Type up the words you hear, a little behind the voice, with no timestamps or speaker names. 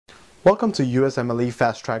Welcome to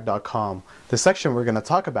USMLEFasttrack.com. The section we're going to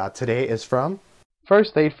talk about today is from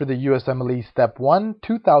First Aid for the USMLE Step 1,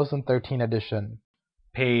 2013 edition.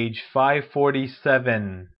 Page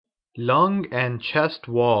 547. Lung and chest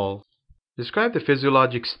wall. Describe the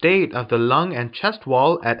physiologic state of the lung and chest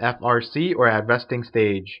wall at FRC or at resting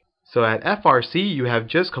stage. So at FRC, you have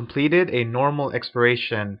just completed a normal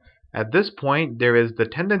expiration. At this point, there is the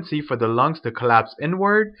tendency for the lungs to collapse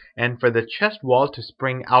inward and for the chest wall to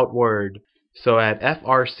spring outward. So at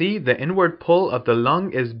FRC, the inward pull of the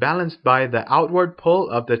lung is balanced by the outward pull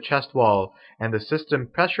of the chest wall, and the system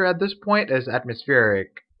pressure at this point is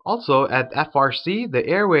atmospheric. Also, at FRC, the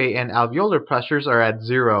airway and alveolar pressures are at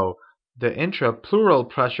zero. The intrapleural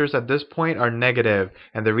pressures at this point are negative,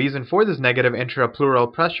 and the reason for this negative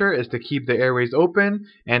intrapleural pressure is to keep the airways open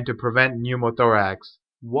and to prevent pneumothorax.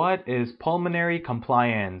 What is pulmonary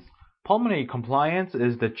compliance? Pulmonary compliance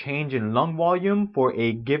is the change in lung volume for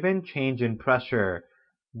a given change in pressure.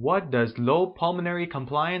 What does low pulmonary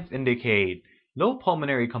compliance indicate? Low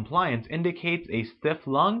pulmonary compliance indicates a stiff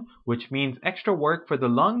lung, which means extra work for the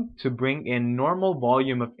lung to bring in normal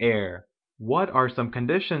volume of air. What are some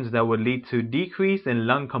conditions that would lead to decrease in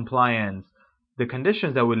lung compliance? The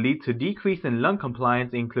conditions that would lead to decrease in lung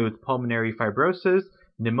compliance include pulmonary fibrosis,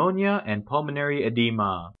 pneumonia, and pulmonary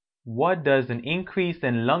edema. What does an increase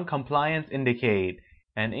in lung compliance indicate?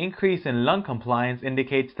 An increase in lung compliance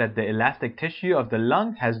indicates that the elastic tissue of the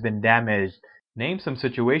lung has been damaged. Name some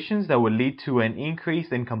situations that would lead to an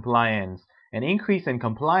increase in compliance. An increase in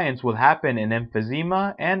compliance will happen in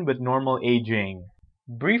emphysema and with normal aging.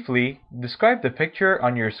 Briefly, describe the picture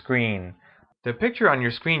on your screen. The picture on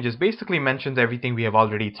your screen just basically mentions everything we have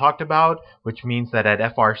already talked about, which means that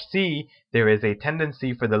at FRC, there is a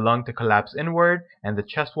tendency for the lung to collapse inward and the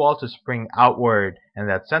chest wall to spring outward, and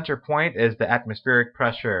that center point is the atmospheric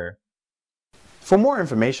pressure. For more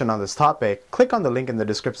information on this topic, click on the link in the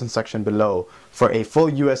description section below. For a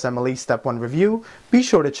full USMLE Step 1 review, be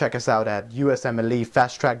sure to check us out at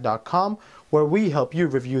USMLEFasttrack.com, where we help you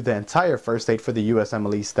review the entire first aid for the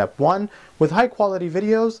USMLE Step 1 with high quality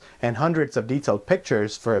videos and hundreds of detailed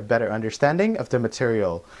pictures for a better understanding of the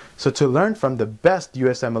material. So to learn from the best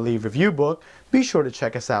USMLE review book, be sure to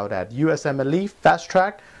check us out at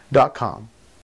USMLEFasttrack.com.